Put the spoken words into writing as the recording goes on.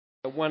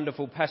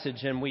wonderful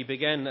passage, and we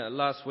began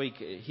last week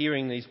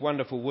hearing these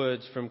wonderful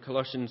words from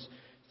Colossians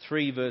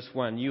 3 verse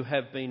 1. You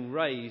have been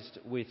raised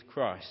with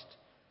Christ.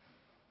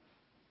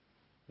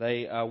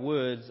 They are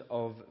words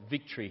of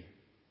victory,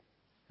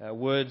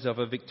 words of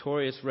a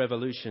victorious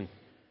revolution.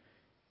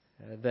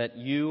 That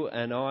you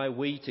and I,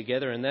 we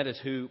together, and that is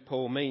who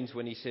Paul means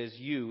when he says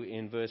you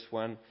in verse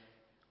 1,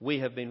 we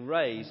have been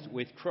raised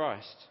with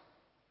Christ.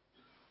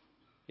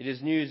 It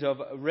is news of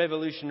a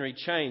revolutionary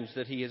change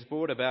that he has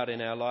brought about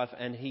in our life,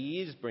 and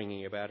he is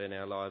bringing about in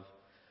our life,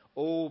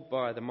 all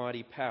by the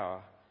mighty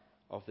power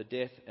of the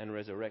death and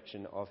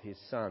resurrection of his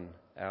Son,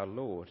 our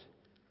Lord.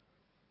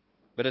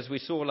 But as we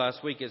saw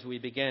last week, as we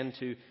began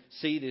to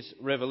see this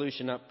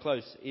revolution up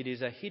close, it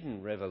is a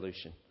hidden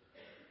revolution.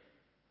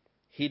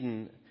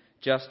 Hidden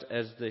just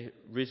as the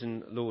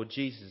risen Lord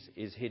Jesus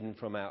is hidden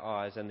from our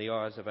eyes and the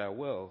eyes of our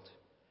world.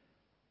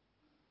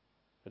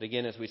 But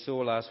again, as we saw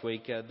last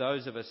week,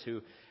 those of us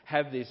who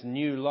have this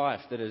new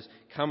life that has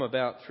come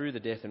about through the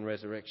death and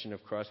resurrection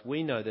of Christ,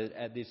 we know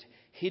that this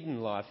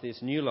hidden life,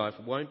 this new life,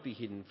 won't be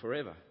hidden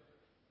forever.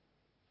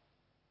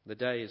 The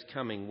day is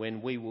coming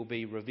when we will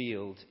be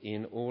revealed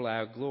in all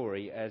our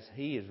glory as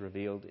he is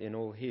revealed in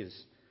all his.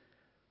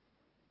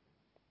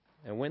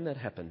 And when that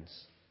happens,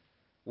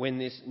 when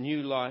this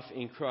new life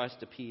in Christ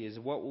appears,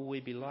 what will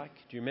we be like?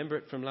 Do you remember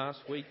it from last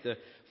week? The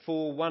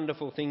 4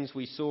 wonderful things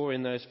we saw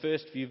in those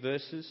first few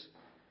verses.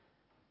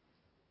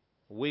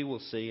 We will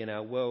see, and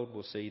our world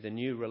will see, the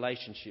new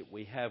relationship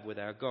we have with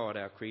our God,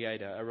 our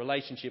Creator. A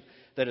relationship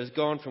that has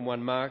gone from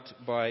one marked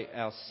by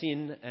our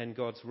sin and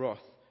God's wrath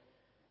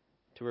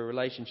to a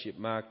relationship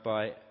marked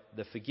by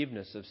the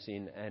forgiveness of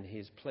sin and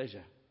his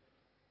pleasure.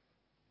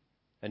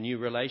 A new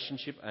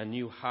relationship, a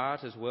new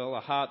heart as well,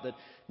 a heart that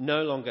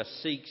no longer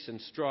seeks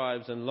and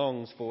strives and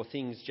longs for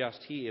things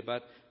just here,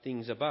 but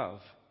things above.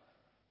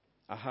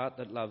 A heart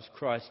that loves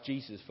Christ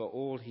Jesus for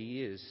all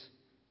he is.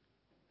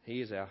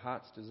 He is our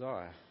heart's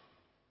desire.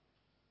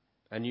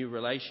 A new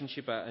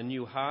relationship, a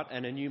new heart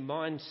and a new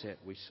mindset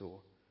we saw.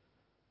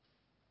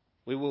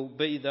 We will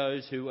be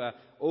those who are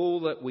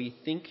all that we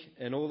think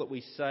and all that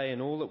we say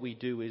and all that we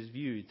do is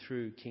viewed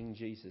through King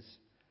Jesus.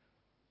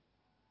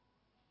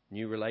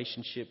 New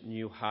relationship,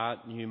 new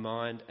heart, new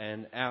mind,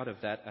 and out of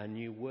that, a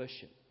new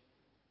worship.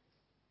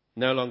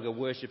 No longer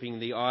worshipping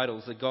the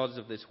idols, the gods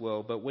of this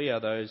world, but we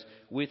are those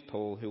with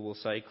Paul who will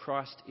say,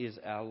 Christ is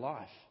our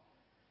life.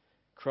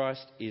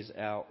 Christ is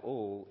our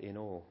all in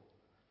all.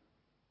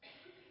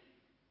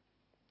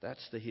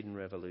 That's the hidden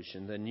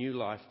revolution, the new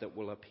life that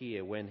will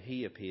appear when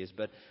he appears.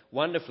 But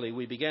wonderfully,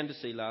 we began to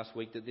see last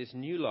week that this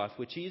new life,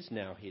 which is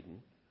now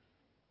hidden,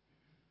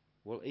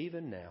 well,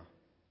 even now,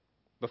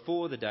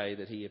 before the day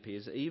that he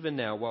appears, even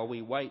now, while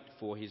we wait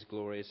for his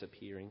glorious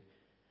appearing,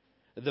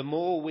 the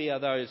more we are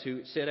those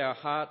who set our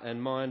heart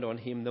and mind on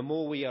him, the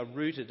more we are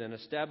rooted and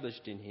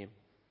established in him,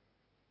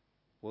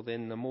 well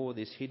then the more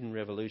this hidden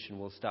revolution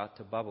will start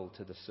to bubble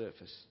to the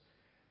surface.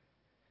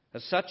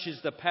 As such is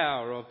the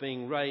power of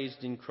being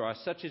raised in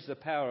Christ, such is the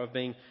power of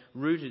being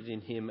rooted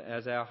in him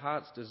as our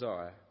heart's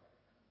desire.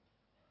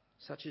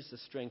 Such is the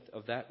strength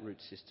of that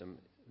root system.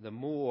 The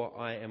more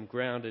I am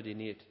grounded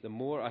in it, the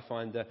more I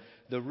find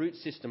the root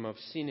system of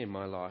sin in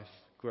my life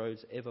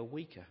grows ever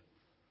weaker.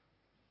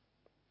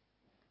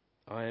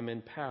 I am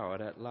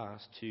empowered at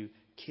last to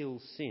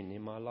kill sin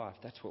in my life.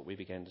 That's what we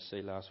began to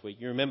see last week.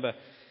 You remember,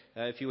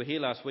 if you were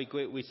here last week,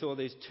 we saw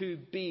these 2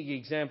 big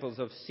examples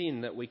of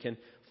sin that we can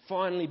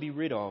finally be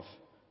rid of,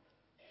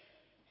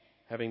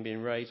 having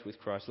been raised with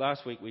Christ.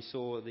 Last week we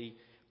saw the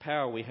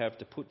power we have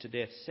to put to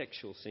death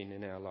sexual sin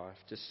in our life,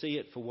 to see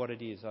it for what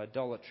it is,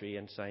 idolatry,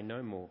 and say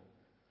no more.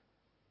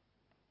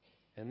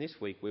 And this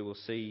week we will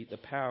see the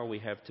power we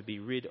have to be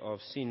rid of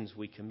sins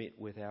we commit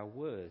with our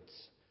words,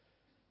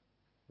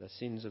 the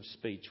sins of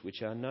speech,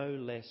 which are no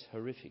less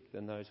horrific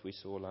than those we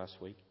saw last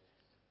week.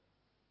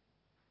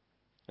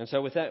 And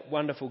so with that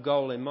wonderful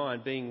goal in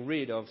mind, being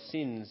rid of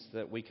sins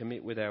that we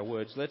commit with our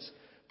words, let's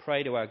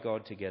pray to our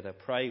God together.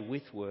 Pray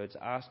with words,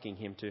 asking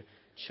him to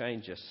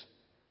change us.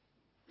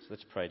 So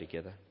let's pray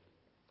together.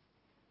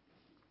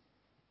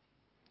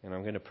 And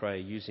I'm going to pray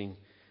using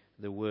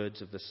the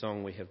words of the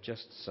song we have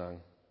just sung.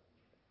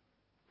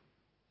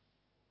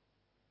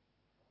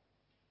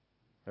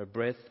 O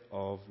breath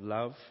of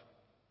love,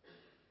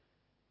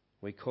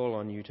 we call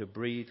on you to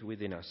breathe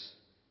within us.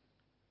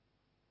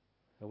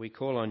 We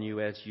call on you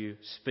as you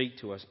speak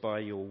to us by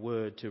your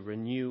word to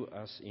renew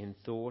us in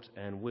thought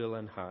and will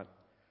and heart.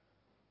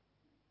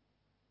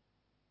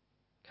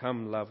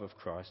 Come, love of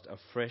Christ,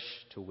 afresh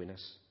to win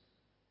us.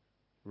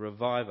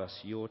 Revive us,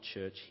 your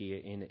church, here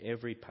in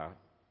every part.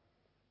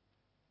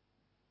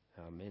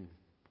 Amen.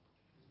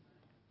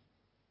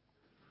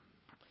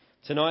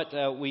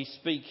 Tonight we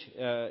speak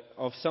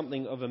of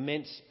something of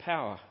immense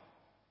power.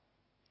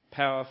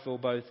 Power for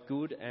both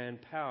good and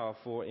power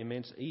for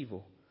immense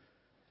evil.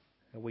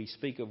 We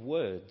speak of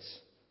words.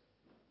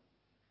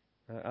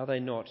 Are they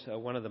not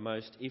one of the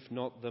most, if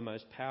not the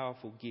most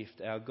powerful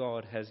gift our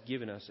God has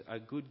given us, a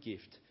good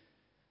gift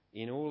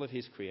in all of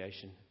his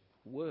creation?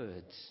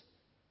 Words.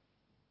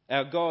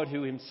 Our God,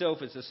 who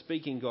himself is a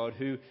speaking God,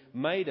 who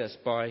made us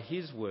by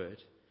his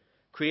word,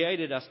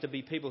 created us to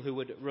be people who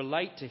would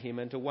relate to him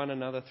and to one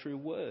another through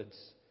words.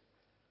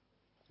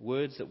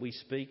 Words that we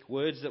speak,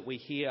 words that we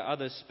hear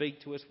others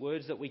speak to us,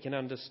 words that we can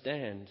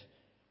understand.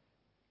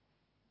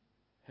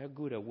 How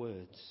good are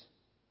words,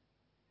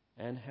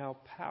 and how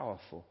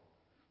powerful.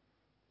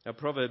 Now,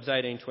 Proverbs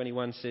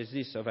 18:21 says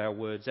this of our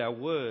words: our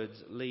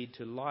words lead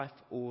to life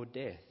or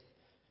death.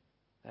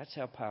 That's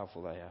how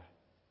powerful they are.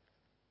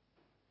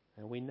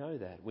 And we know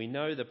that. We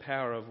know the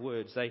power of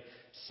words. They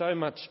so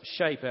much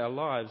shape our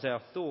lives,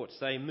 our thoughts.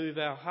 They move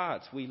our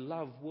hearts. We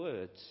love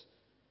words.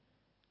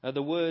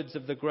 The words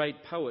of the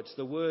great poets,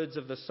 the words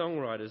of the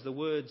songwriters, the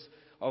words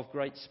of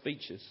great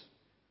speeches.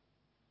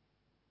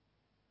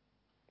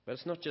 But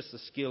it's not just the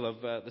skill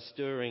of the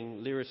stirring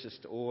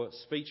lyricist or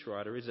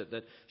speechwriter, is it,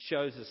 that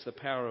shows us the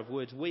power of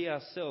words. We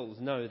ourselves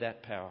know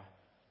that power.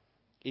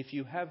 If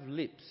you have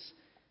lips,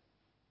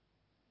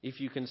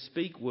 if you can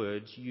speak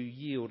words, you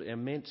yield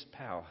immense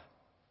power.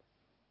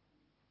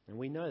 And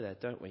we know that,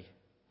 don't we?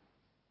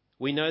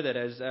 We know that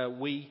as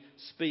we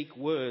speak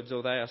words,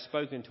 or they are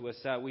spoken to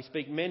us, we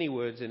speak many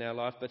words in our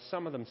life, but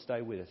some of them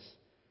stay with us,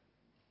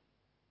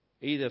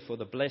 either for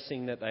the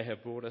blessing that they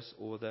have brought us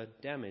or the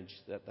damage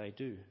that they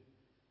do.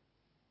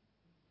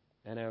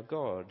 And our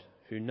God,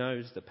 who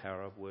knows the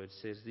power of words,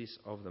 says this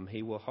of them: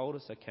 he will hold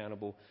us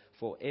accountable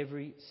for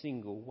every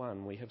single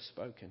one we have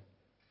spoken.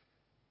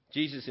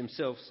 Jesus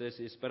himself says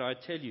this: but I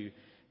tell you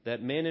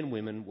that men and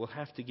women will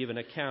have to give an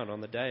account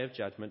on the day of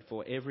judgment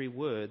for every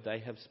word they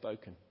have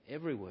spoken.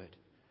 Every word.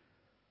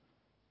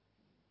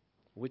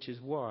 Which is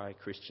why,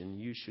 Christian,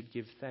 you should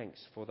give thanks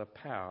for the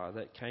power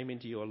that came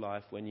into your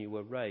life when you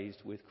were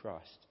raised with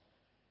Christ.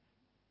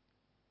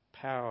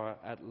 Power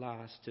at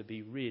last to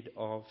be rid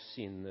of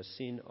sin, the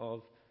sin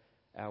of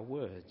our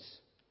words.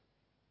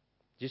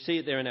 Do you see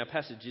it there in our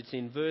passage? It's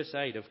in verse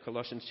 8 of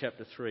Colossians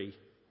chapter 3.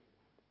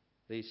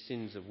 These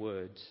sins of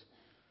words.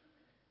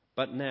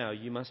 But now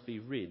you must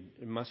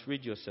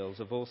rid yourselves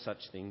of all such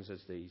things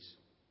as these: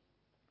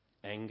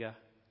 anger,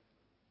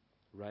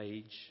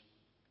 rage,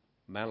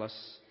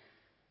 malice,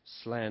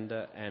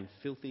 slander, and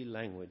filthy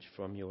language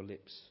from your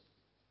lips.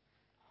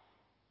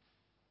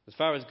 As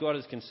far as God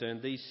is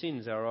concerned, these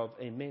sins are of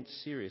immense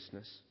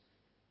seriousness,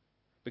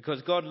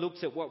 because God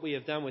looks at what we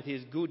have done with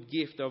his good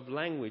gift of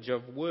language,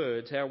 of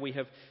words, how we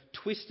have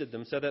twisted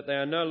them so that they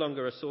are no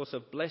longer a source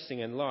of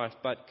blessing and life,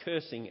 but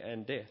cursing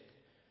and death.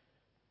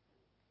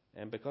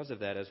 And because of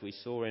that, as we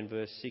saw in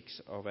verse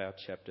 6 of our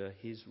chapter,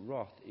 his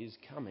wrath is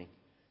coming.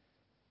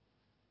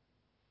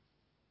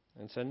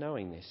 And so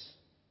knowing this,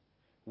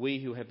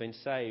 we who have been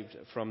saved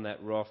from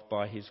that wrath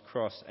by his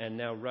cross and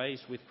now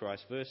raised with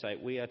Christ, verse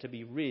 8, we are to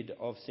be rid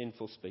of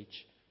sinful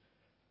speech.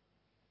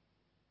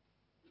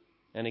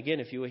 And again,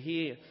 if you were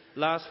here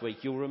last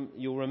week,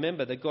 you'll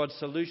remember that God's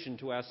solution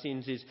to our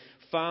sins is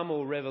far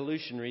more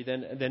revolutionary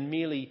than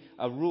merely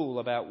a rule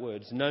about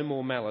words. No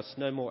more malice,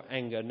 no more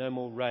anger, no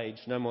more rage,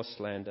 no more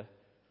slander.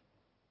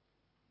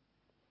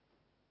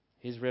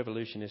 His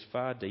revolution is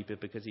far deeper,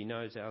 because he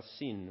knows our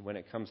sin, when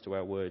it comes to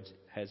our words,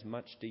 has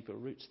much deeper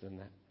roots than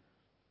that.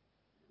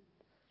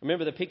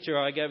 Remember the picture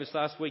I gave us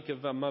last week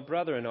of my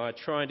brother and I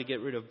trying to get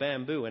rid of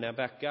bamboo in our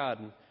back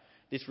garden.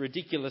 This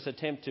ridiculous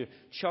attempt to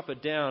chop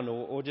it down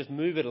or just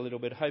move it a little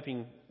bit,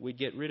 hoping we'd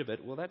get rid of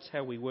it. Well, that's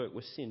how we work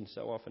with sin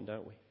so often,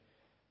 don't we?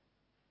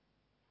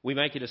 We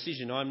make a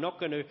decision: I'm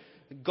not going to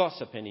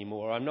gossip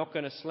anymore. I'm not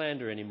going to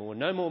slander anymore.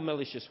 No more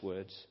malicious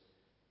words.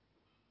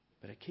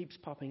 But it keeps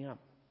popping up.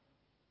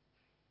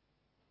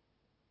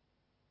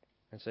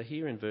 And so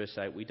here in verse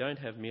 8, we don't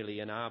have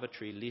merely an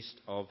arbitrary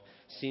list of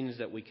sins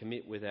that we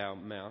commit with our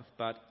mouth,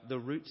 but the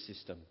root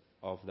system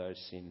of those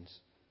sins.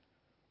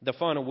 The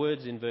final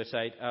words in verse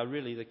 8 are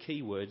really the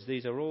key words.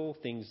 These are all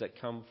things that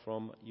come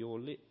from your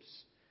lips.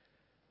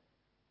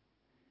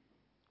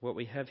 What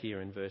we have here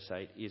in verse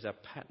 8 is a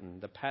pattern,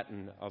 the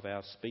pattern of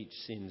our speech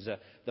sins,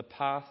 the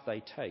path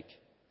they take.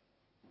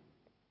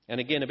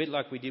 And again, a bit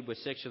like we did with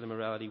sexual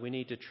immorality, we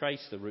need to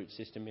trace the root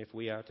system if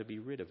we are to be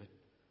rid of it.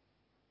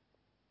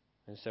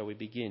 And so we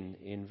begin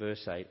in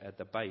verse 8 at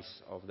the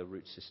base of the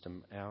root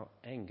system, our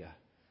anger.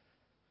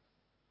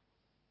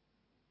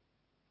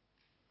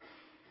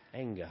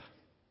 Anger.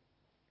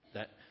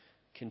 That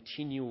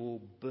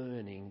continual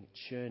burning,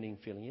 churning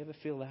feeling. You ever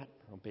feel that?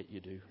 I bet you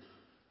do.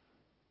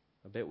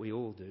 I bet we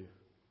all do.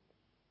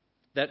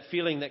 That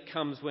feeling that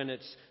comes when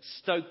it's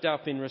stoked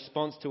up in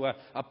response to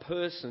a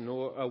person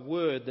or a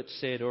word that's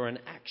said or an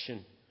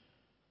action.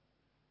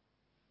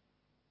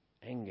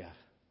 Anger.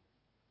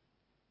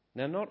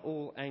 Now, not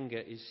all anger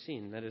is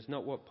sin. That is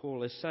not what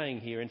Paul is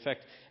saying here. In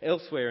fact,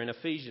 elsewhere in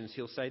Ephesians,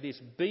 he'll say this: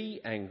 be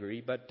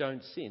angry, but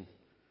don't sin.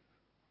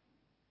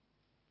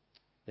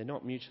 They're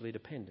not mutually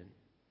dependent.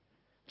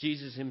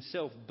 Jesus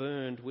himself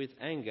burned with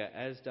anger,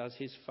 as does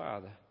his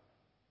Father.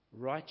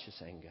 Righteous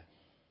anger.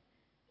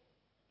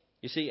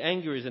 You see,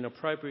 anger is an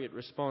appropriate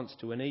response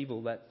to an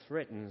evil that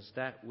threatens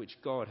that which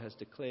God has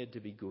declared to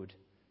be good.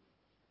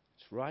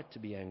 It's right to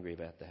be angry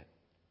about that.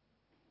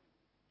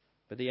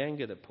 But the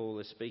anger that Paul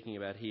is speaking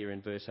about here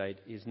in verse 8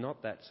 is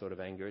not that sort of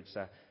anger. It's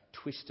a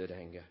twisted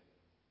anger,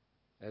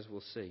 as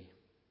we'll see.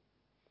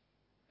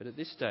 But at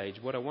this stage,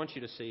 what I want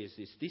you to see is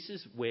this. This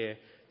is where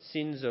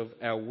sins of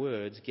our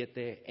words get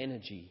their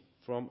energy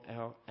from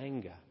our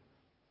anger.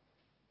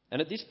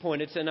 And at this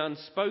point, it's an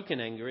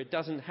unspoken anger. It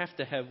doesn't have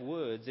to have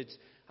words. It's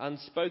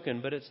unspoken,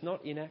 but it's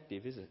not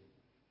inactive, is it?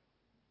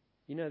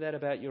 You know that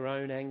about your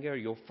own anger,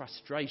 your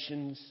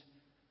frustrations.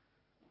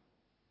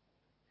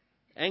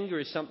 Anger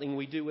is something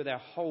we do with our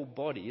whole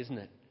body, isn't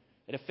it?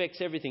 It affects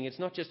everything. It's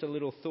not just a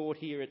little thought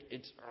here.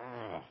 It's.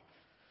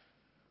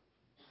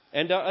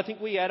 And I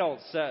think we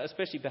adults,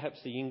 especially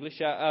perhaps the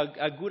English,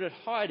 are good at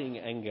hiding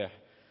anger.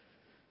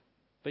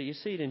 But you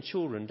see it in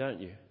children, don't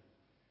you?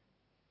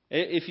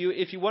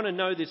 If you want to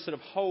know this sort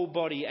of whole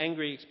body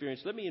angry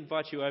experience, let me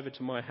invite you over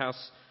to my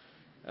house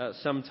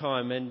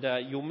sometime, and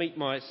you'll meet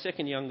my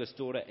second youngest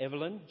daughter,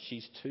 Evelyn.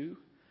 She's 2,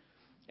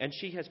 and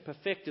she has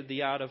perfected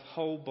the art of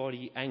whole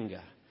body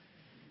anger.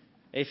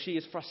 If she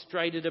is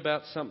frustrated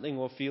about something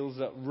or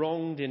feels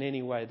wronged in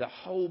any way, the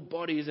whole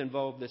body is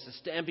involved. There's the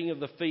stamping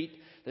of the feet,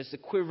 there's the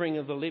quivering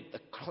of the lip,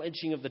 the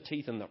clenching of the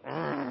teeth, and the...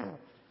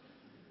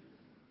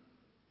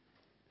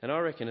 And I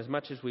reckon as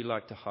much as we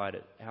like to hide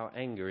it, our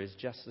anger is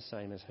just the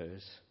same as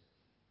hers.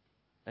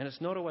 And it's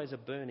not always a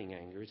burning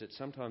anger, is it?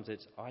 Sometimes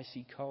it's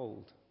icy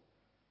cold.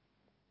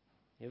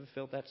 You ever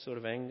felt that sort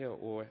of anger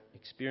or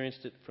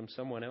experienced it from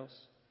someone else?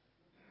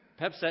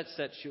 Perhaps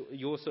that's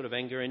your sort of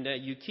anger, and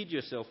you kid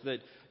yourself that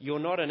you're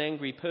not an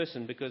angry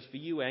person because for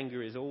you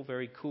anger is all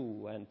very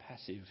cool and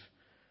passive.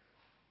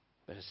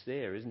 But it's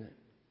there, isn't it?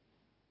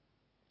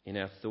 In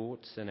our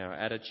thoughts and our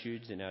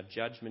attitudes, in our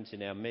judgments,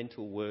 in our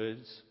mental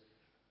words.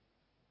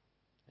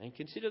 And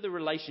consider the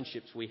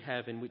relationships we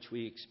have in which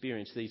we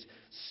experience these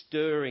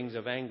stirrings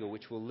of anger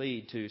which will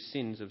lead to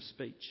sins of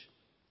speech.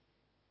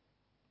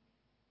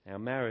 Our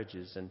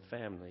marriages and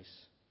families.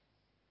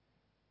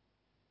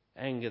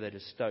 Anger that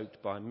is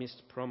stoked by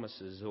missed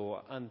promises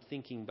or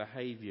unthinking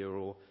behaviour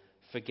or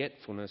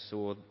forgetfulness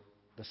or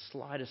the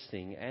slightest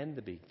thing and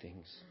the big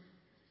things.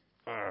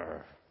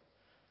 Or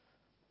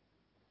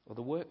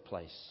the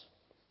workplace.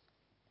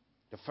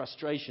 The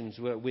frustrations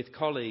with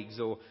colleagues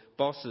or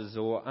bosses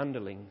or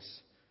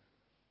underlings.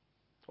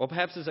 Or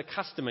perhaps as a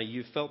customer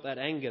you felt that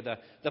anger,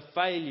 the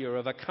failure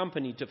of a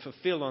company to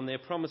fulfil on their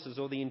promises,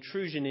 or the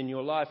intrusion in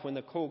your life when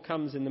the call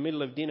comes in the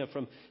middle of dinner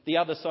from the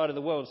other side of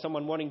the world,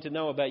 someone wanting to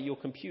know about your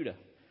computer.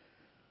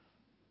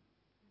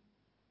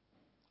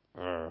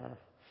 And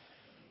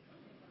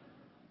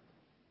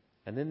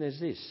then there's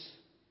this,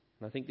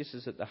 and I think this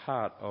is at the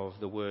heart of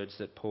the words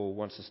that Paul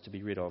wants us to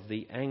be rid of,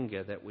 the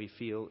anger that we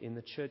feel in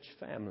the church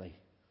family.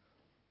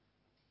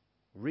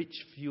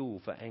 Rich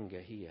fuel for anger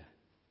here.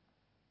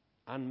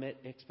 Unmet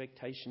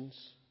expectations,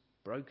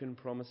 broken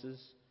promises,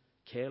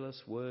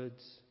 careless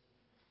words,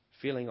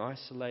 feeling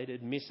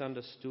isolated,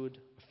 misunderstood,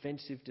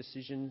 offensive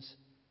decisions.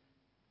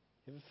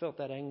 Ever felt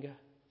that anger,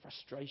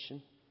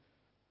 frustration?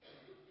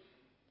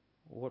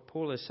 What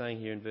Paul is saying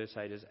here in verse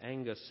 8 is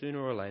anger sooner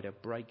or later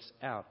breaks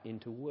out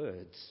into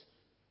words.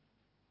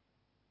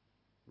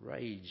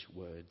 Rage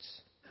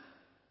words.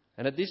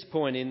 And at this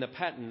point in the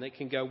pattern, it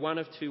can go one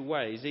of two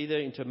ways, either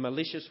into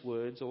malicious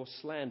words or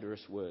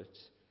slanderous words.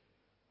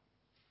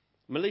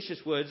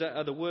 Malicious words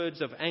are the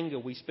words of anger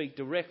we speak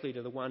directly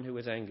to the one who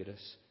has angered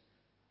us.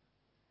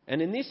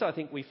 And in this, I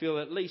think we feel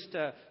at least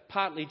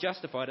partly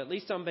justified. At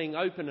least I'm being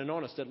open and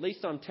honest. At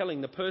least I'm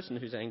telling the person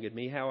who's angered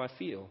me how I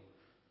feel.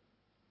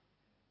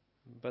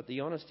 But the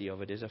honesty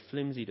of it is a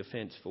flimsy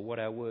defence for what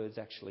our words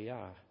actually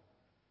are.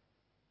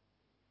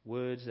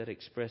 Words that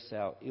express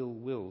our ill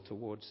will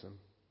towards them.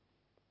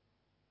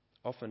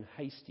 Often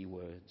hasty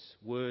words.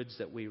 Words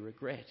that we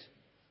regret.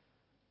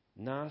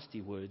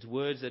 Nasty words,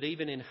 words that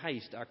even in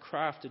haste are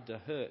crafted to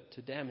hurt,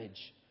 to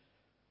damage.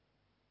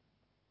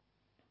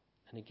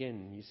 And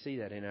again, you see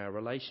that in our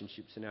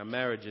relationships, in our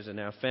marriages and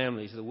our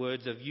families. The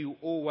words of you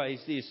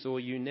always this or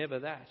you never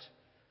that.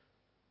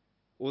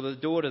 Or the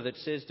daughter that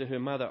says to her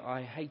mother,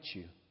 I hate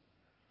you.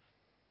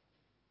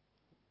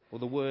 Or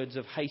the words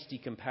of hasty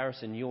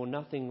comparison, you're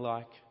nothing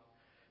like... ...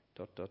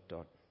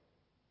 The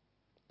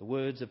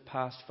words of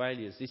past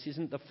failures, this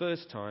isn't the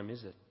first time,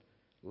 is it?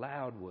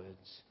 Loud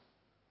words.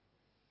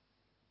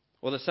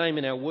 Or the same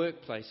in our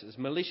workplaces,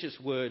 malicious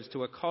words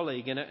to a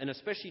colleague and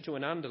especially to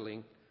an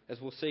underling, as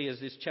we'll see as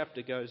this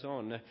chapter goes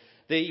on.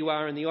 There you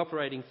are in the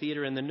operating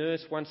theatre and the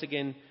nurse once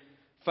again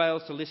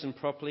fails to listen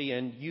properly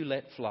and you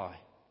let fly.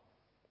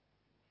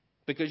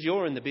 Because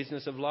you're in the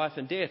business of life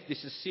and death.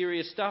 This is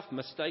serious stuff.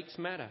 Mistakes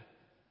matter.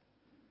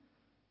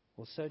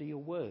 Well, so do your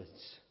words.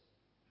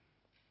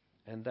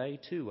 And they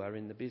too are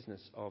in the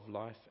business of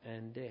life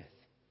and death.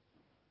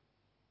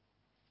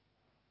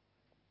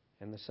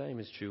 And the same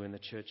is true in the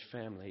church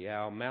family.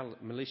 Our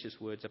malicious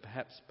words are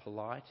perhaps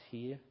polite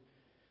here.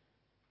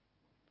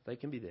 They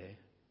can be there.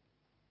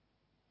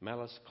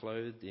 Malice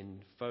clothed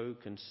in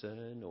faux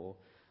concern or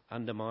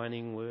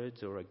undermining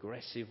words or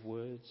aggressive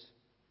words.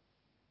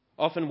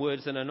 Often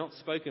words that are not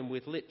spoken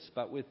with lips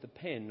but with the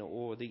pen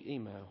or the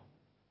email.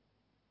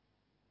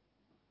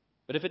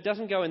 But if it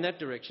doesn't go in that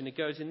direction, it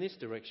goes in this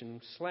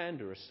direction,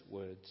 slanderous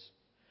words.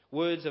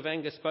 Words of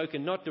anger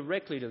spoken not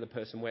directly to the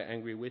person we're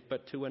angry with,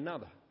 but to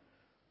another.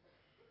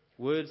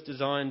 Words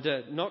designed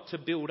not to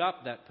build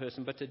up that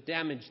person, but to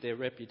damage their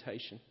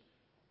reputation.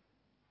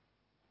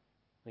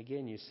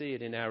 Again, you see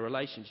it in our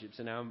relationships,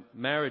 in our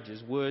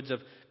marriages. Words of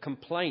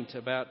complaint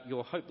about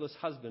your hopeless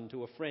husband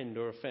to a friend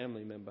or a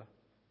family member.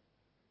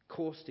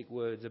 Caustic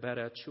words about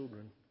our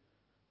children.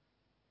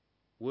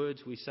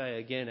 Words we say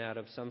again out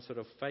of some sort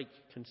of fake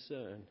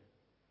concern.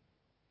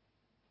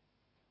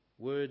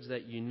 Words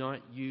that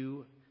unite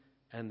you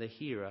and the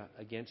hearer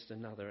against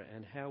another,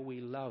 and how we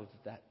love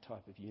that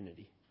type of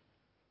unity.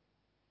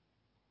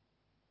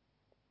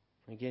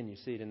 Again, you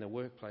see it in the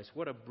workplace.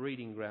 What a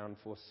breeding ground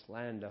for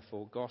slander,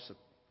 for gossip,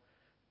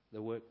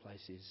 the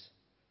workplace is.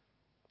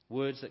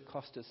 Words that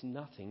cost us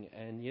nothing,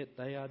 and yet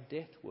they are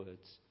death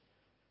words.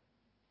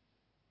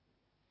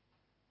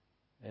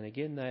 And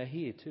again, they are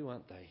here too,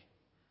 aren't they?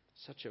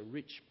 Such a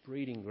rich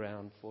breeding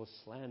ground for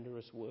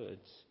slanderous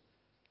words.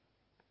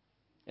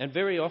 And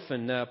very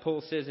often,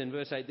 Paul says in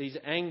verse 8, these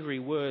angry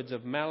words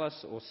of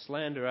malice or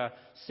slander are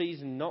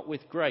seasoned not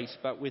with grace,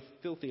 but with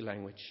filthy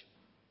language.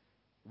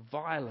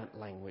 Violent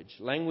language.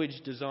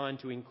 Language designed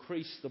to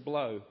increase the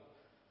blow.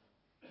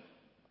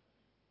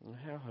 And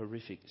how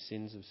horrific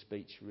sins of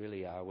speech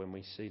really are when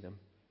we see them.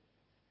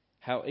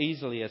 How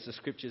easily, as the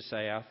scriptures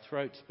say, our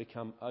throats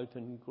become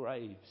open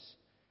graves.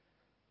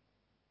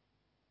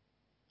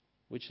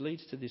 Which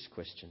leads to this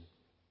question.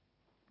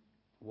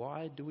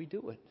 Why do we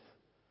do it?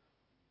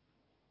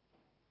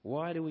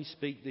 Why do we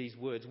speak these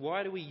words?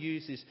 Why do we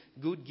use this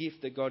good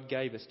gift that God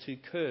gave us to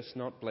curse,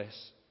 not bless?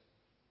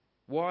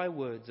 Why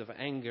words of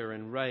anger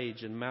and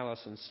rage and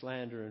malice and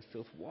slander and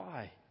filth?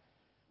 Why?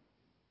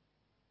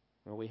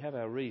 Well, we have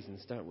our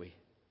reasons, don't we?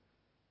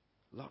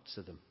 Lots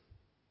of them.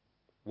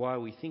 Why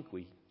we think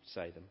we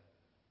say them.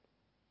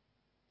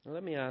 Now,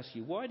 let me ask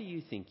you, why do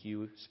you think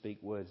you speak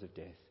words of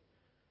death?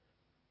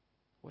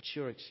 What's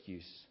your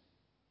excuse?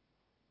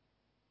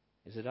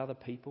 Is it other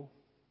people?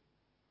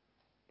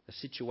 The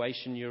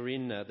situation you're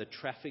in, the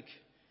traffic,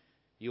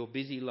 your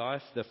busy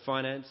life, the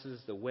finances,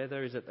 the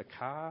weather? Is it the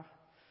car,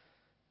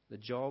 the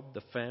job,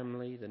 the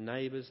family, the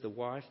neighbours, the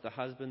wife, the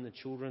husband, the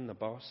children, the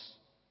boss,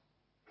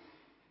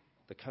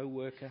 the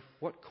co-worker?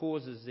 What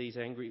causes these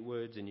angry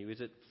words in you?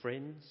 Is it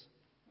friends?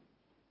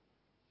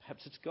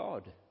 Perhaps it's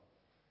God.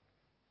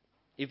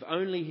 If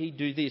only He'd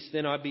do this,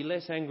 then I'd be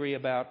less angry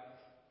about.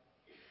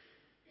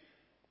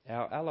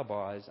 Our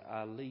alibis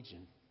are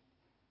legion.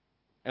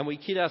 And we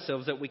kid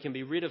ourselves that we can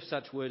be rid of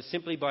such words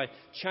simply by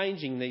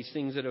changing these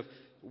things that have,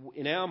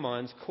 in our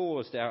minds,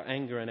 caused our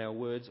anger and our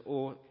words,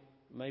 or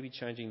maybe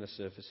changing the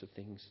surface of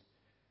things.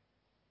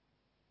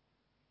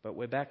 But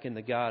we're back in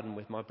the garden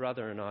with my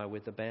brother and I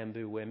with the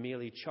bamboo. We're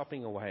merely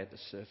chopping away at the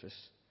surface.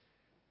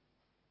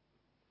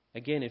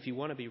 Again, if you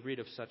want to be rid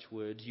of such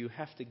words, you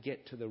have to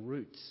get to the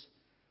roots.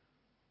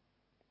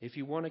 If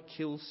you want to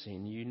kill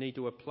sin, you need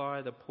to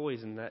apply the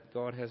poison that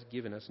God has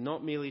given us,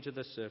 not merely to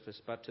the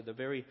surface, but to the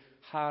very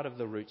heart of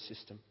the root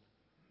system.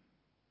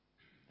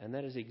 And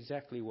that is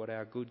exactly what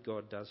our good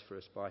God does for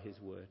us by His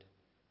word.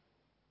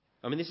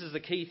 I mean, this is the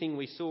key thing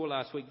we saw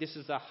last week. This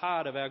is the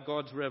heart of our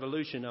God's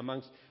revolution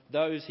amongst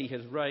those He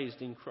has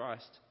raised in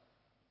Christ.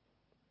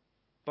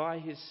 By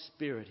His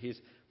Spirit, His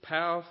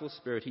powerful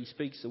Spirit, He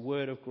speaks the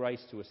word of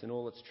grace to us in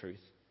all its truth.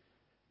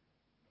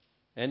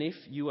 And if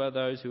you are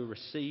those who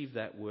receive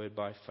that word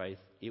by faith,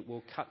 it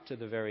will cut to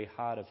the very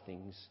heart of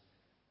things,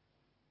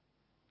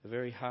 the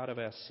very heart of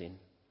our sin.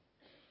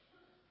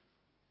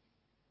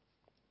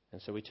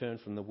 And so we turn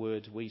from the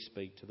words we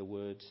speak to the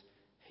words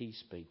He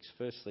speaks.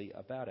 Firstly,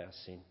 about our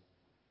sin.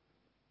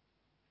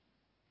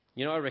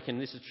 You know, I reckon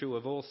this is true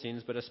of all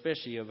sins, but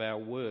especially of our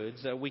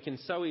words. We can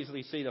so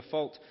easily see the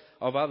fault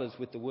of others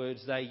with the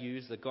words they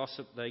use, the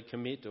gossip they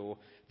commit, or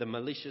the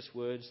malicious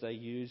words they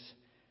use,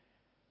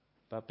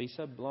 but be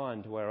so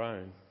blind to our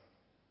own.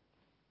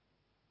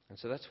 And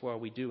so that's why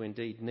we do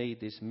indeed need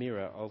this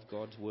mirror of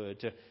God's word,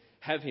 to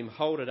have Him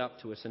hold it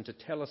up to us and to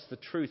tell us the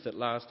truth at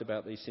last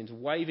about these sins,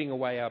 waving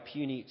away our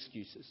puny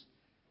excuses.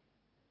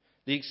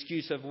 The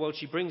excuse of, well,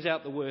 she brings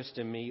out the worst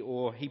in me,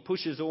 or he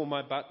pushes all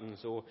my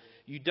buttons, or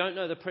you don't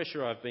know the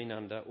pressure I've been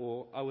under,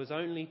 or I was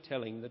only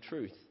telling the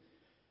truth.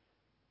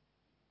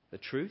 The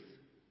truth?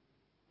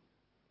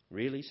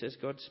 Really, says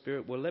God's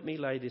Spirit? Well, let me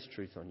lay this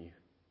truth on you.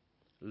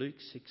 Luke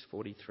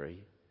 6:43.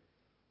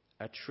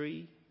 A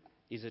tree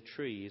is a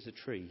tree is a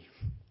tree.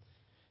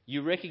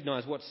 You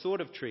recognise what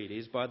sort of tree it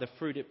is by the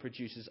fruit it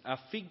produces. A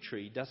fig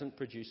tree doesn't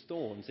produce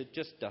thorns. It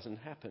just doesn't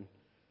happen.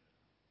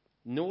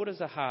 Nor does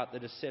a heart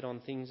that is set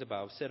on things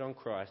above, set on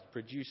Christ,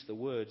 produce the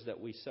words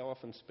that we so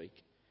often speak.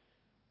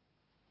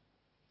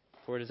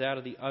 For it is out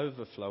of the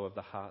overflow of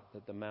the heart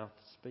that the mouth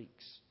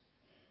speaks.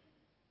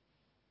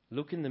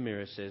 Look in the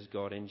mirror, says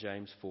God in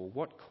James 4.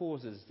 What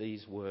causes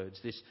these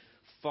words, this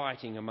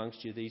fighting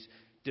amongst you, these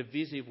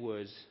divisive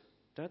words?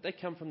 Don't they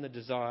come from the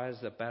desires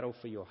that battle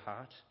for your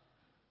heart?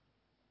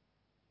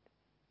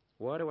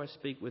 Why do I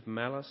speak with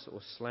malice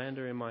or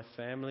slander in my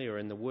family or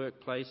in the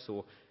workplace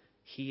or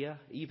here,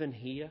 even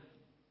here?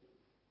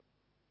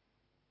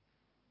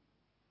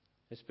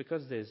 It's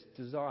because there's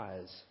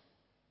desires.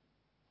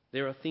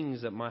 There are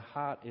things that my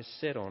heart is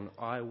set on.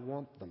 I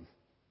want them.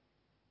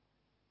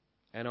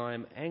 And I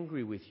am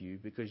angry with you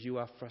because you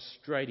are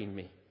frustrating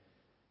me.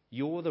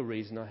 You're the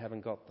reason I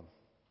haven't got them.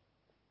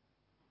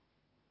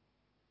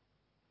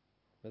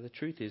 But the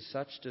truth is,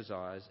 such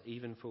desires,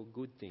 even for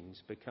good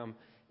things, become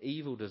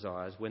evil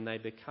desires when they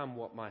become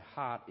what my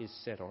heart is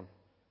set on.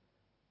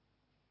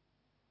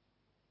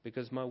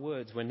 Because my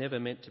words were never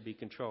meant to be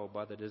controlled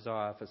by the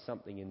desire for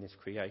something in this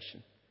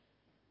creation.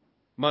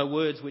 My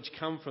words, which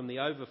come from the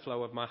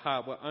overflow of my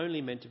heart, were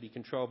only meant to be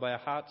controlled by a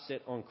heart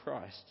set on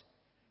Christ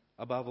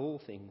above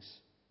all things.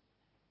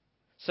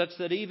 Such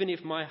that even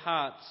if my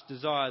heart's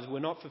desires were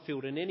not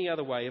fulfilled in any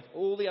other way, if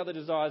all the other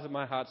desires of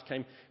my heart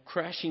came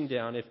crashing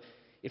down,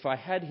 if I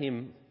had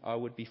him, I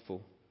would be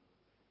full.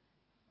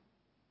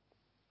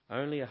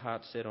 Only a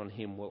heart set on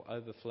him will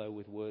overflow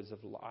with words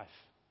of life.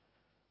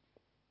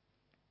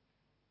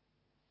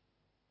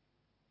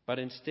 But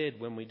instead,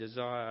 when we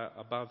desire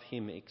above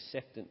him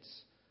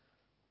acceptance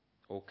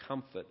or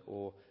comfort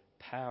or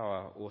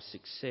power or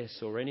success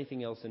or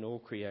anything else in all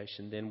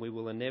creation, then we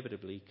will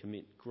inevitably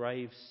commit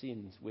grave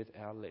sins with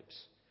our lips.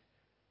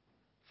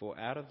 For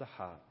out of the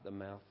heart the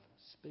mouth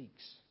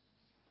speaks.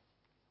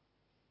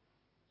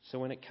 So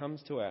when it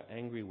comes to our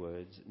angry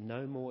words,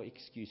 no more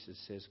excuses,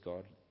 says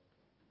God.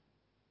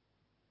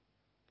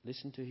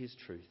 Listen to his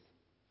truth.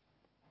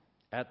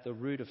 At the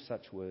root of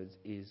such words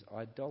is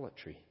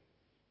idolatry.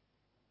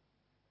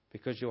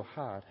 Because your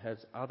heart has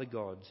other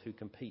gods who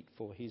compete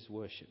for his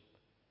worship.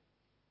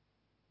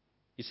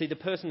 You see, the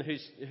person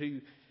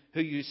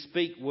who you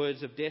speak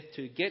words of death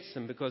to gets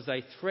them because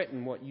they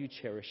threaten what you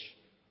cherish.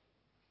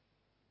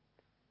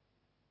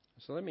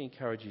 So let me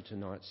encourage you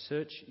tonight,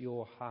 search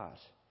your heart.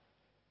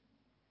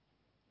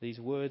 These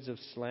words of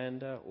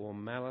slander or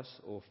malice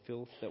or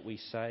filth that we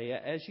say,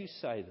 as you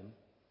say them,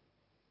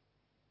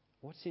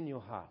 what's in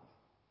your heart?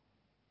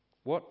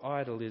 What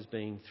idol is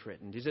being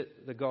threatened? Is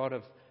it the God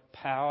of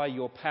power,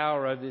 your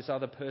power over this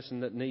other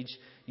person that needs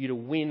you to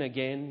win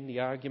again the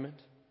argument?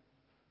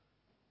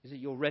 Is it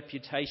your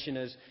reputation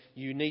as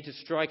you need to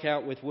strike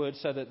out with words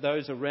so that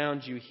those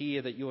around you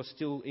hear that you're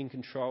still in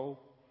control?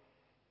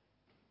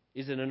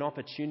 Is it an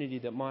opportunity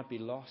that might be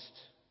lost?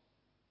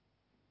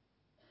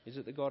 Is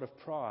it the God of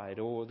pride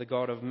or the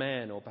God of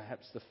man or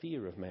perhaps the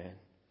fear of man?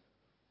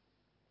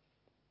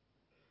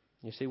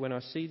 You see, when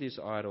I see this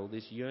idol,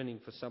 this yearning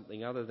for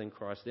something other than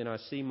Christ, then I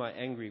see my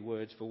angry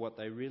words for what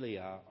they really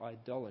are,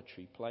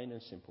 idolatry, plain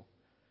and simple.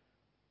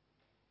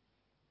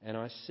 And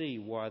I see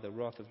why the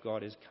wrath of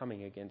God is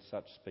coming against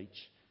such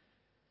speech.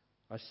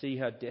 I see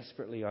how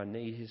desperately I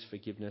need his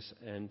forgiveness,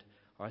 and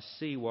I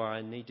see why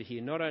I need to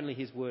hear not only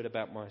his word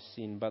about my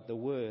sin, but the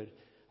word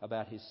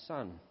about his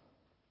Son.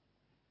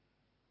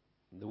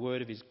 The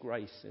word of his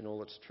grace in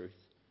all its truth.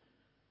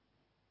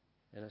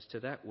 And it's to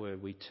that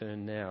word we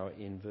turn now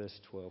in verse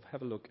 12.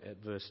 Have a look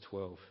at verse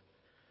 12.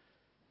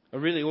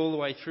 Really, all the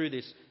way through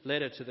this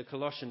letter to the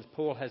Colossians,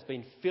 Paul has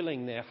been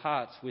filling their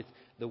hearts with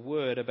the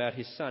word about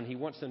his Son. He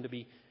wants them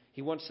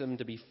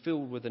to be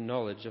filled with the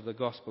knowledge of the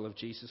gospel of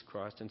Jesus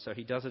Christ. And so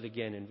he does it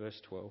again in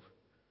verse 12.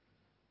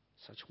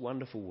 Such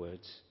wonderful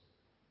words.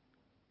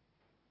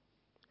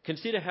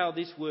 Consider how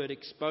this word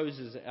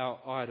exposes our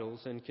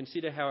idols, and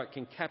consider how it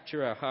can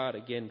capture our heart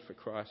again for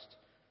Christ.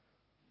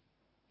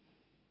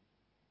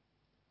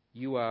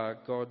 You are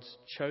God's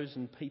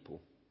chosen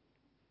people.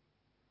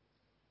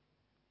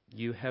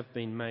 You have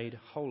been made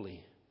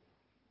holy.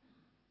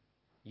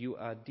 You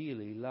are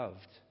dearly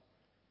loved.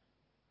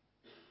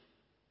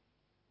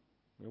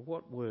 Now,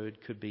 what word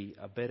could be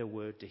a better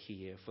word to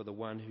hear for the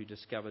one who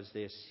discovers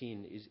their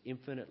sin is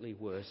infinitely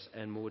worse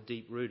and more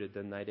deep-rooted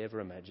than they'd ever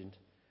imagined?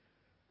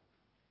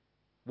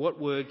 What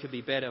word could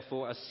be better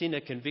for a sinner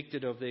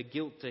convicted of their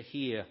guilt to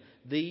hear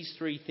these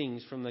three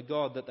things from the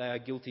God that they are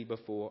guilty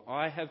before?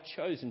 I have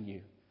chosen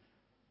you.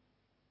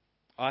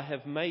 I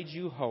have made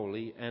you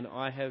holy, and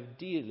I have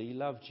dearly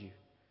loved you.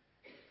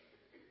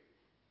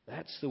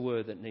 That's the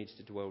word that needs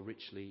to dwell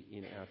richly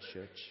in our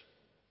church.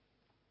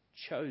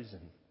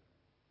 Chosen.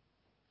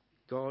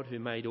 God who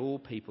made all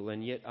people,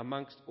 and yet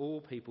amongst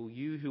all people,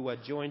 you who are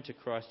joined to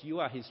Christ,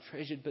 you are his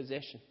treasured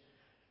possession.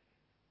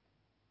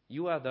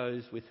 You are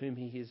those with whom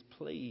he is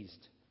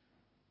pleased.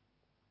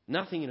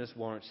 Nothing in us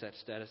warrants that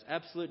status.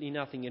 Absolutely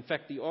nothing. In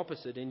fact, the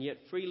opposite, and yet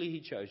freely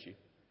he chose you.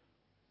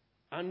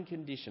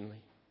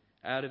 Unconditionally.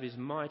 Out of his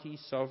mighty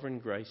sovereign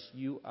grace,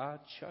 you are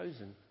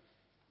chosen.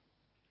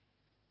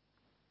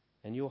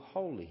 And you're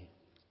holy.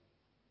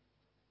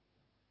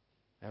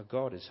 Our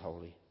God is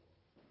holy.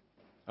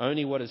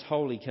 Only what is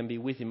holy can be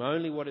with him.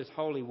 Only what is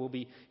holy will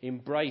be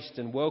embraced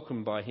and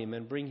welcomed by him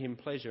and bring him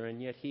pleasure.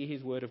 And yet hear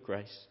his word of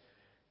grace.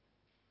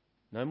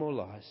 No more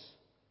lies.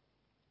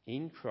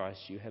 In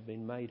Christ you have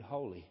been made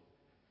holy.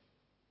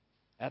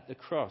 At the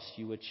cross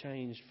you were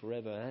changed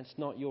forever. And it's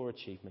not your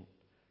achievement.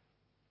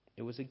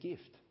 It was a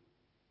gift.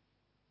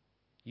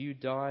 You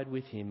died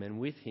with him, and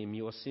with him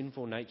your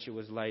sinful nature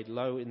was laid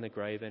low in the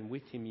grave, and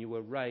with him you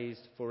were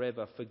raised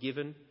forever,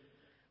 forgiven,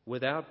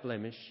 without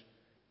blemish,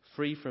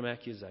 free from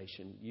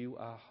accusation. You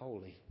are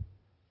holy.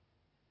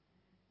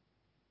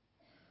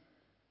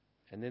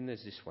 And then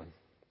there's this one.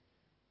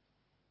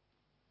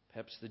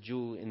 Perhaps the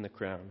jewel in the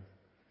crown.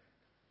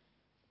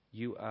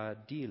 You are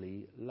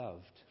dearly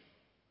loved.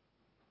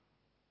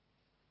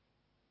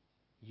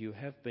 You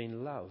have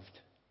been loved.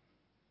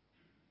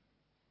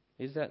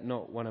 Is that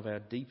not one of our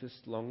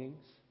deepest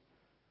longings?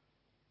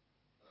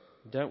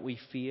 Don't we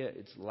fear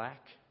its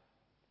lack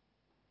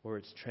or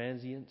its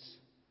transience?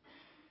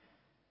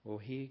 Well,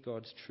 hear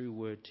God's true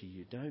word to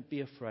you. Don't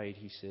be afraid,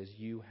 he says.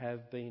 You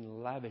have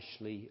been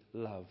lavishly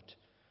loved.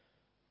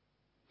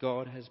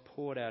 God has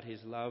poured out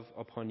his love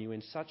upon you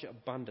in such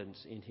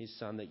abundance in his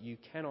Son that you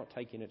cannot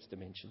take in its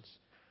dimensions.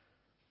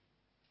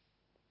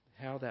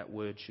 How that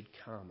word should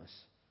calm us.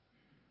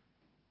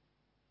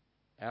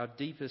 Our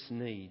deepest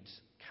needs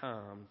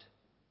calmed.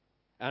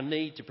 Our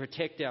need to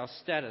protect our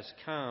status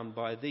calmed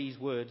by these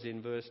words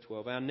in verse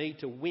 12. Our need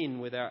to win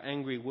with our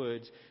angry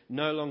words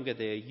no longer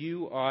there.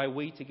 You, I,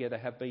 we together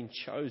have been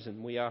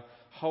chosen. We are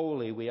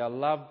holy. We are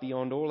loved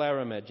beyond all our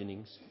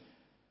imaginings.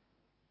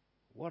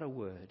 What a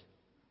word.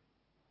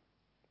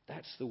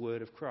 That's the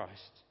word of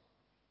Christ.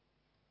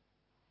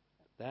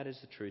 That is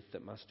the truth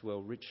that must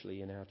dwell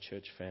richly in our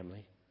church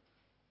family.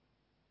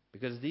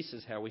 Because this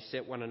is how we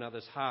set one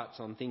another's hearts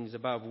on things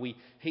above. We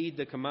heed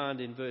the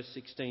command in verse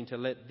 16 to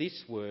let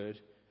this word,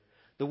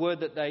 the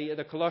word that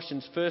the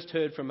Colossians first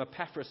heard from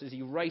Epaphras as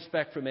he raced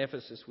back from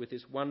Ephesus with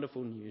this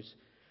wonderful news,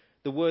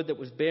 the word that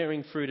was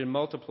bearing fruit and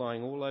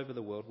multiplying all over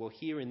the world. Well,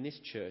 here in this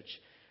church,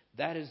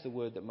 that is the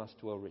word that must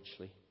dwell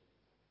richly.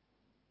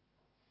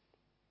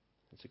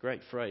 It's a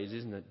great phrase,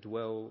 isn't it?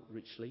 Dwell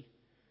richly.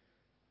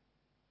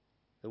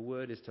 The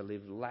word is to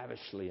live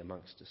lavishly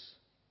amongst us,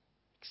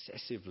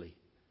 excessively,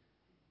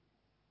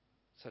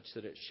 such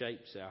that it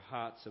shapes our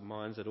hearts and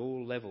minds at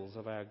all levels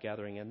of our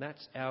gathering. And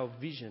that's our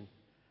vision.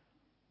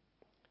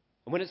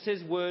 And when it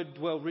says word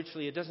dwell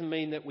richly, it doesn't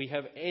mean that we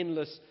have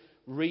endless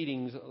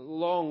readings,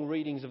 long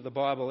readings of the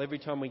Bible every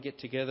time we get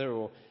together,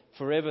 or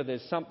forever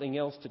there's something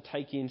else to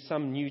take in,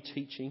 some new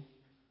teaching.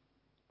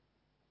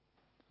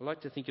 I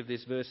like to think of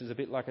this verse as a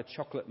bit like a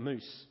chocolate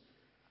mousse.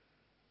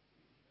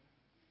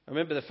 I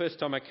remember the first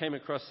time I came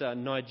across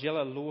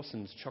Nigella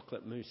Lawson's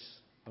chocolate mousse.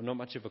 I'm not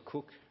much of a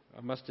cook, I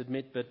must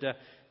admit, but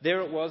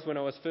there it was when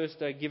I was first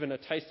given a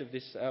taste of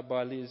this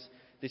by Liz,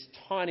 this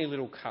tiny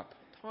little cup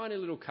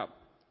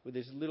with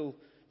this little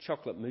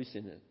chocolate mousse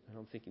in it. And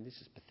I'm thinking, this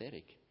is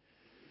pathetic.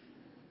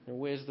 Now,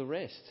 where's the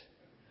rest?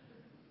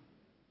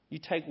 You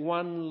take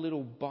one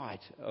little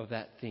bite of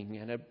that thing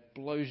and it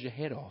blows your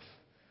head off.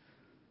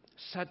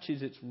 Such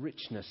is its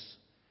richness.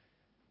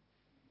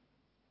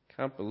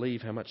 Can't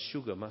believe how much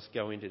sugar must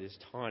go into this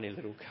tiny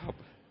little cup.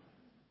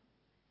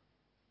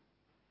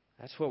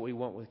 That's what we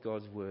want with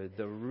God's word,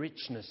 the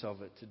richness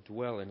of it to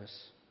dwell in us.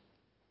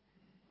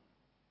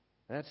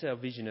 That's our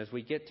vision as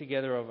we get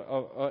together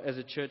as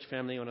a church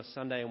family on a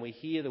Sunday and we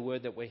hear the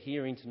word that we're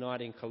hearing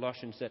tonight in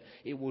Colossians, that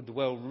it will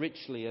dwell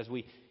richly as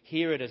we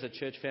hear it as a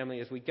church family,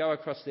 as we go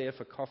across there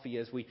for coffee,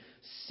 as we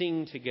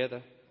sing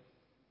together,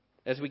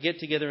 as we get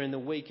together in the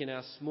week in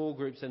our small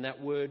groups and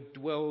that word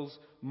dwells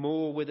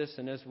more with us,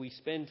 and as we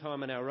spend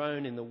time on our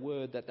own in the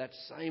word, that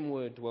same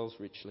word dwells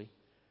richly.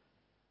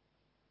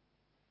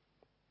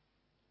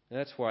 And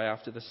that's why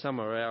after the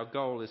summer our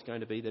goal is going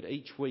to be that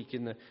each week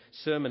in the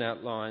sermon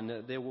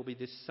outline there will be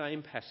this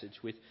same passage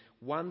with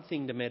one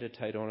thing to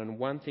meditate on and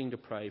one thing to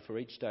pray for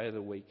each day of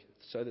the week,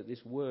 so that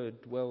this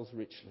word dwells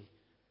richly.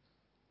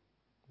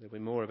 There'll be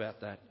more about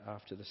that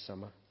after the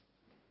summer.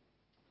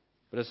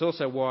 But it's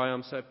also why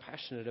I'm so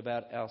passionate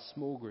about our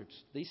small groups.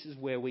 This is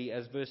where we,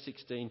 as verse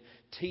 16,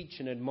 teach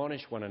and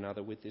admonish one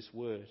another with this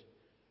word.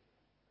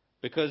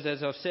 Because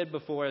as I've said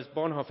before, as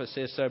Bonhoeffer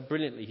says so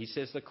brilliantly, he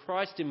says, the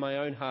Christ in my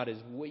own heart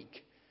is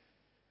weak,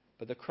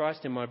 but the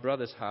Christ in my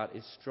brother's heart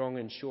is strong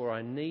and sure.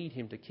 I need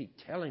him to keep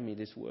telling me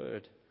this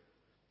word,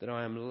 that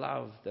I am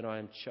loved, that I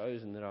am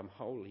chosen, that I'm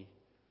holy.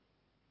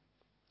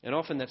 And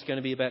often that's going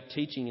to be about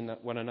teaching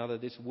one another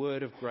this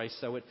word of grace,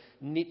 so it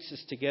knits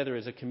us together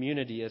as a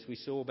community, as we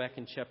saw back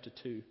in chapter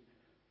 2,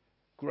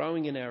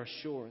 growing in our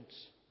assurance.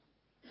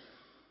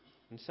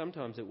 And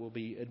sometimes it will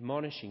be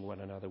admonishing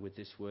one another with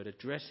this word,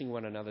 addressing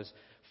one another's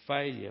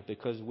failure,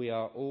 because we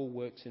are all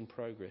works in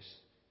progress,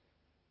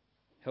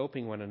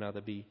 helping one another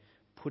be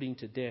putting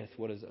to death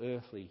what is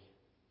earthly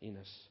in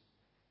us.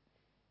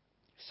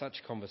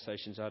 Such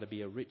conversations are to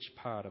be a rich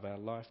part of our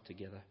life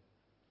together.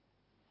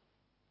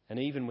 And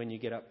even when you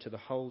get up to the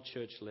whole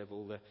church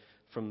level,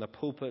 from the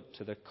pulpit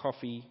to the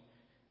coffee,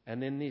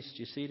 and then this, do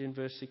you see it in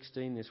verse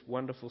 16, this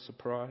wonderful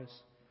surprise?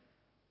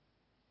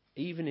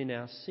 Even in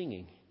our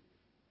singing.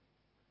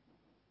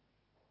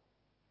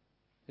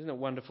 Isn't it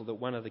wonderful that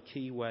one of the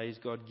key ways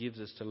God gives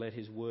us to let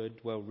his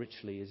word dwell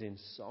richly is in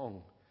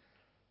song?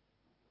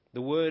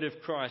 The word of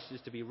Christ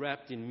is to be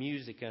wrapped in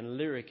music and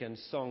lyric and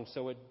song,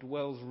 so it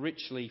dwells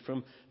richly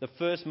from the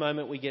first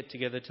moment we get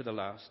together to the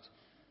last.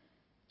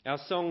 Our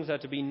songs are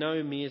to be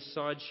no mere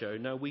sideshow.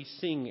 No, we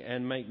sing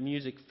and make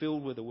music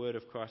filled with the word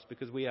of Christ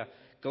because we are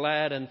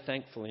glad and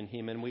thankful in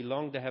him, and we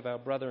long to have our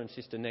brother and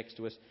sister next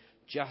to us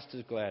just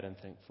as glad and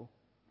thankful.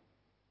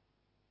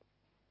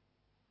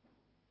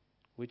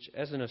 which,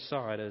 as an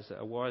aside, as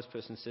a wise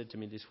person said to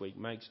me this week,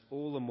 makes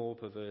all the more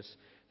perverse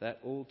that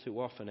all too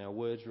often our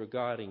words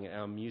regarding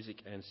our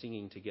music and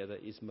singing together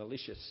is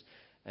malicious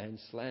and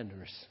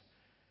slanderous.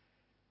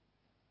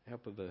 How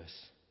perverse.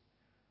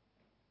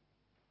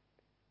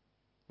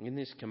 In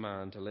this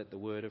command to let the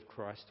word of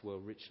Christ dwell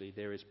richly,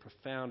 there is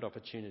profound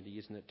opportunity,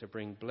 isn't it, to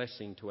bring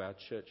blessing to our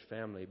church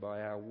family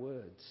by our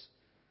words.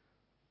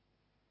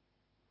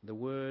 The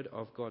word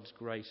of God's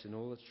grace in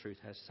all its truth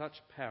has such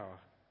power,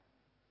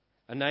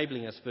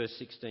 enabling us, verse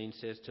 16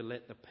 says, to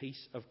let the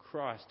peace of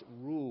Christ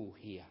rule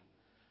here.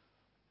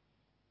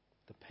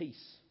 The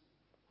peace,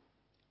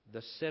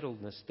 the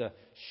settledness, the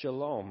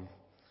shalom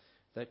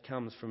that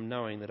comes from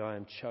knowing that I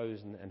am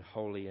chosen and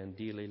holy and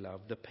dearly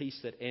loved. The peace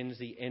that ends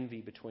the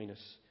envy between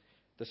us.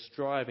 The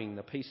striving,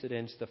 the peace that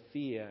ends the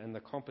fear and the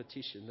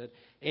competition, that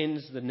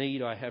ends the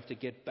need I have to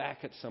get back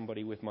at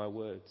somebody with my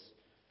words.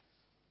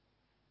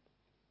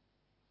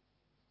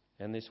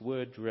 And this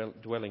word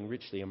dwelling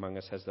richly among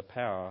us has the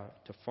power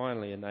to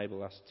finally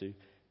enable us to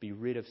be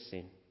rid of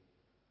sin.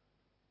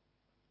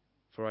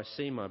 For I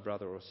see my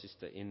brother or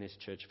sister in this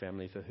church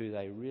family for who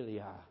they really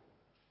are.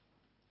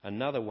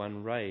 Another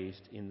one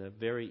raised in the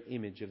very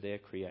image of their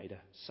Creator,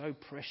 so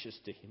precious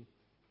to him.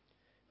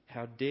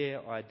 How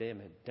dare I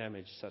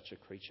damage such a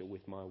creature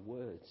with my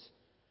words?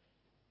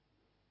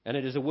 And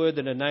it is a word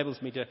that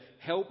enables me to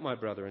help my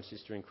brother and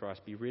sister in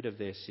Christ be rid of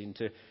their sin,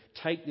 to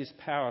take this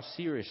power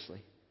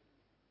seriously.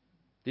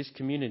 This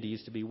community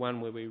is to be one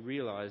where we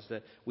realise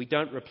that we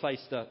don't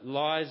replace the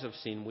lies of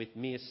sin with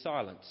mere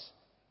silence.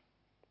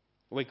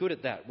 We're good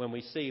at that when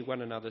we see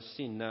one another's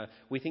sin.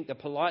 We think the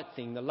polite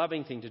thing, the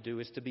loving thing to do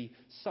is to be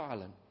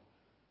silent.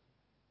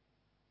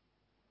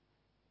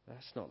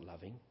 That's not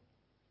loving.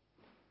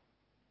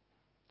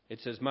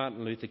 It's as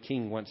Martin Luther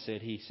King once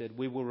said. He said,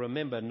 "We will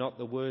remember not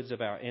the words of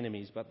our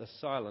enemies, but the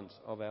silence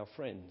of our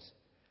friends."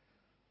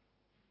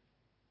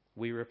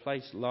 We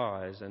replace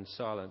lies and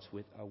silence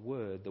with a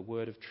word, the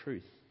word of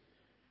truth.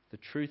 The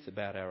truth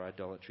about our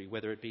idolatry,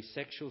 whether it be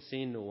sexual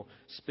sin or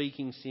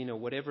speaking sin or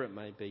whatever it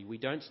may be. We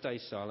don't stay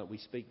silent, we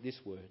speak this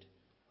word.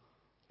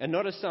 And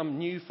not as some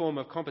new form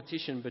of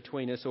competition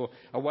between us or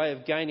a way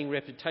of gaining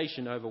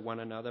reputation over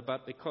one another,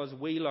 but because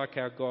we, like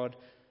our God,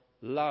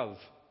 love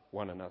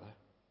one another.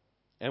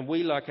 And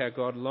we, like our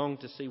God, long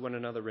to see one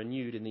another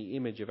renewed in the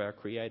image of our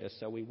Creator,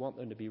 so we want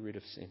them to be rid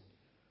of sin.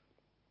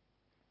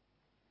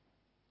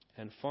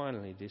 And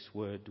finally, this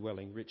word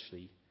dwelling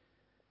richly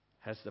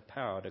has the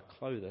power to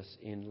clothe us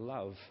in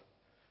love.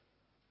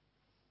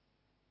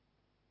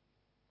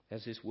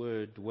 As this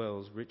word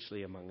dwells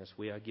richly among us,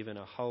 we are given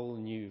a whole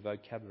new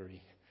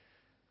vocabulary.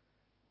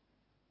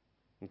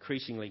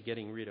 Increasingly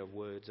getting rid of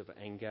words of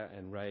anger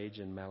and rage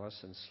and malice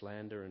and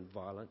slander and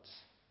violence.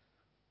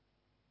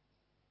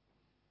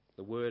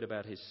 The word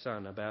about his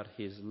Son, about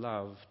his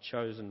love,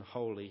 chosen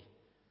holy,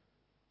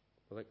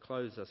 well, it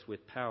clothes us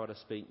with power to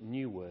speak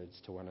new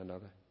words to one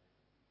another.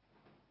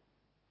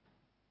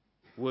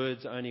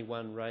 Words only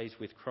one raised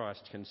with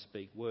Christ can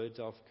speak. Words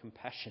of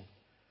compassion,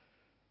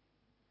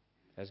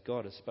 as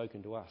God has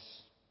spoken to us.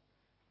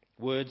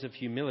 Words of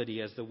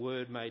humility, as the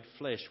Word made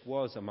flesh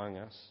was among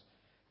us.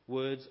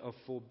 Words of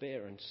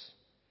forbearance,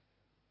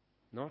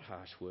 not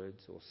harsh words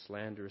or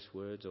slanderous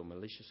words or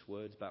malicious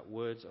words, but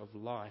words of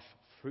life,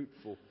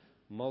 fruitful,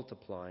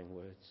 multiplying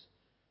words.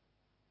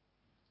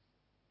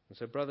 And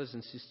so, brothers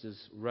and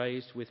sisters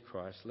raised with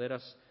Christ, let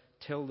us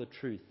tell the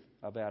truth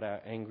about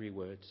our angry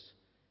words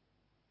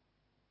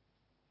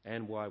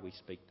and why we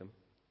speak them.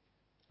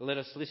 Let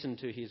us listen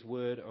to his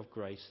word of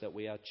grace that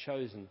we are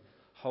chosen,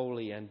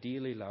 holy and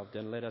dearly loved,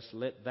 and let us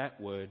let that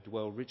word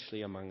dwell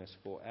richly among us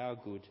for our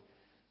good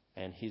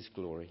and his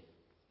glory.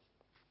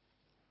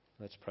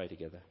 Let's pray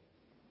together.